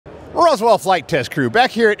Roswell Flight Test Crew, back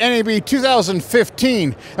here at NAB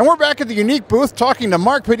 2015. And we're back at the Yuneec booth talking to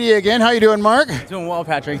Mark Padilla again. How you doing, Mark? Doing well,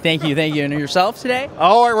 Patrick. Thank you. Thank you. And yourself today?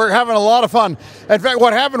 Oh, we're having a lot of fun. In fact,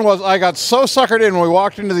 what happened was I got so suckered in when we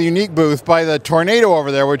walked into the Yuneec booth by the Tornado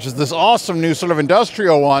over there, which is this awesome new sort of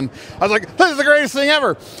industrial one. I was like, this is the greatest thing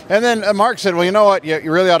ever. And then Mark said, well, you know what?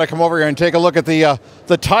 You really ought to come over here and take a look at the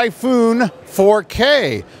Typhoon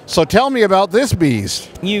 4K. So tell me about this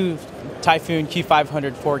beast. New Typhoon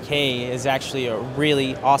Q500 4K is actually a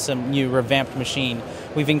really awesome new revamped machine.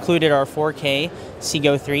 We've included our 4K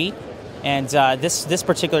Seago 3, and this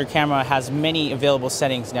particular camera has many available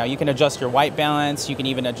settings now. You can adjust your white balance, you can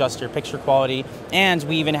even adjust your picture quality, and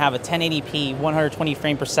we even have a 1080p 120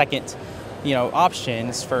 frame per second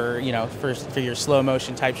options for your slow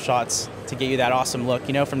motion type shots to get you that awesome look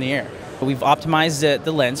from the air. We've optimized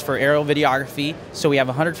the lens for Aero videography, so we have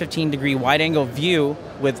a 115-degree wide-angle view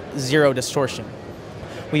with zero distortion.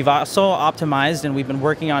 We've also optimized, and we've been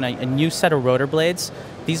working on a new set of rotor blades.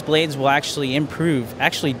 These blades will actually improve,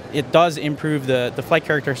 it does improve the flight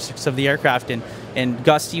characteristics of the aircraft in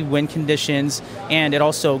gusty wind conditions, and it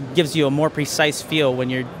also gives you a more precise feel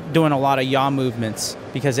when you're doing a lot of yaw movements,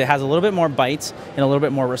 because it has a little bit more bite and a little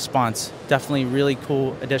bit more response. Definitely really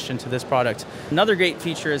cool addition to this product. Another great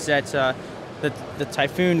feature is that the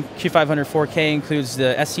Typhoon Q500 4K includes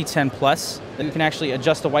the SC10 Plus. You can actually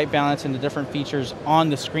adjust the white balance and the different features on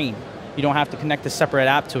the screen. You don't have to connect a separate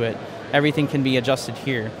app to it. Everything can be adjusted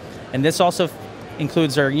here. And this also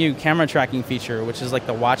includes our new camera tracking feature, which is like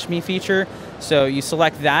the Watch Me feature. So you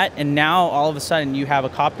select that, and now all of a sudden you have a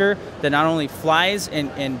copter that not only flies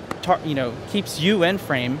and keeps you in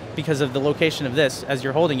frame because of the location of this as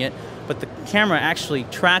you're holding it, but the camera actually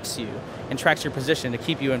tracks you and tracks your position to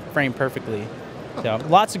keep you in frame perfectly. So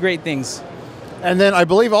lots of great things. And then I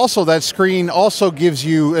believe also that screen also gives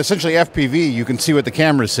you essentially FPV. You can see what the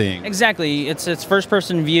camera's seeing. Exactly. It's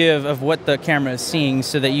first-person view of what the camera is seeing,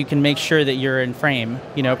 so that you can make sure that you're in frame,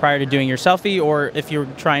 prior to doing your selfie, or if you're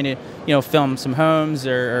trying to, film some homes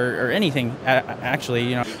or anything.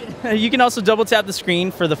 Actually, you can also double tap the screen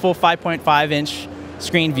for the full 5.5-inch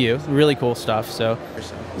screen view. Really cool stuff. So.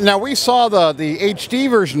 Now, we saw the HD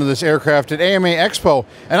version of this aircraft at AMA Expo,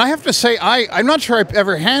 and I have to say, I'm not sure I've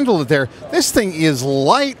ever handled it there. This thing is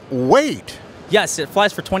lightweight. Yes, it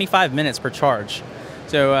flies for 25 minutes per charge.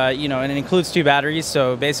 So, and it includes 2 batteries,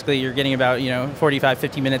 so basically you're getting about, 45,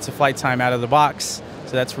 50 minutes of flight time out of the box.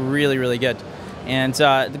 So that's really, really good. And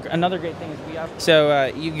another great thing is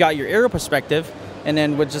you got your aero perspective, and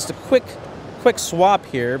then with just a quick swap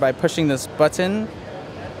here by pushing this button,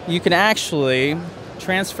 you can actually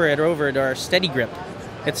transfer it over to our steady grip.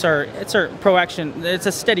 It's our Pro Action. It's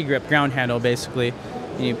a steady grip ground handle basically.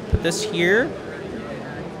 And you put this here,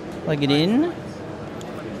 plug it in,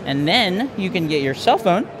 and then you can get your cell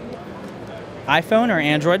phone, iPhone or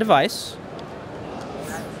Android device.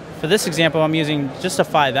 For this example, I'm using just a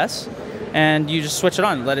 5S, and you just switch it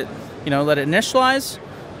on. Let it initialize.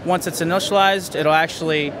 Once it's initialized, it'll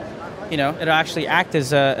actually act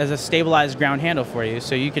as a stabilized ground handle for you,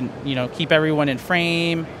 so you can keep everyone in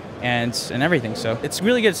frame and everything. So it's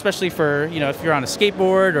really good, especially for if you're on a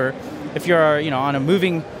skateboard, or if you're on a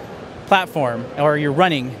moving platform, or you're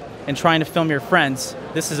running and trying to film your friends.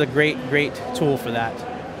 This is a great tool for that.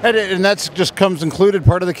 And that just comes included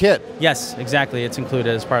part of the kit. Yes, exactly. It's included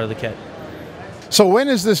as part of the kit. So when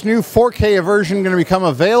is this new 4K version going to become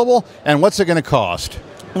available, and what's it going to cost?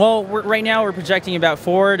 Well, right now we're projecting about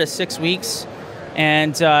 4 to 6 weeks,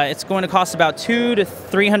 and it's going to cost about $200 to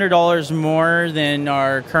 $300 more than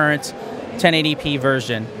our current 1080p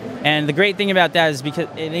version. And the great thing about that is because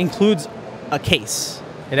it includes a case.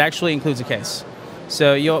 It actually includes a case.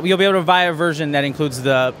 So you'll be able to buy a version that includes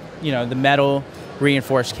the the metal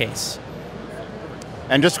reinforced case.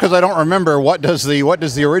 And just because I don't remember, what does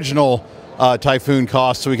the original Typhoon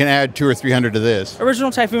cost, so we can add $200 or $300 to this?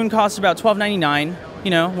 Original Typhoon costs about $1,299.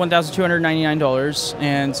 $1,299,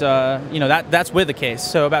 and that's with a case.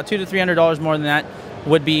 So about $200 to $300 more than that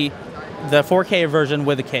would be the 4K version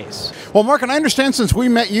with a case. Well, Mark, and I understand since we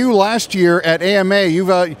met you last year at AMA, you've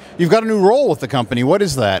got a new role with the company. What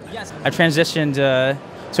is that? Yes, I transitioned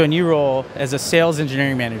to a new role as a sales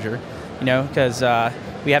engineering manager. Because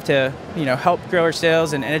we have to help grow our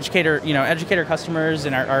sales and educate our customers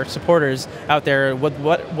and our supporters out there with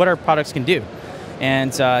what our products can do.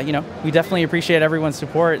 And we definitely appreciate everyone's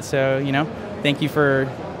support. So thank you for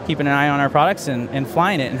keeping an eye on our products and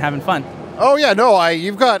flying it and having fun. Oh yeah, no,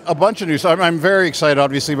 you've got a bunch of news. I'm very excited,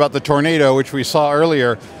 obviously, about the Tornado, which we saw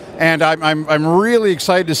earlier, and I'm really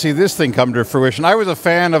excited to see this thing come to fruition. I was a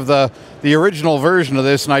fan of the original version of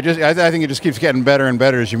this, and I think it just keeps getting better and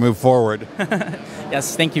better as you move forward.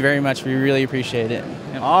 Yes, thank you very much. We really appreciate it.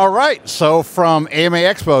 Yep. All right, so from AMA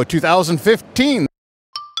Expo 2015.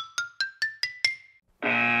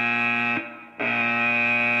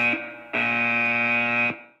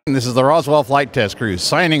 This is the Roswell Flight Test Crew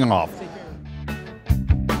signing off.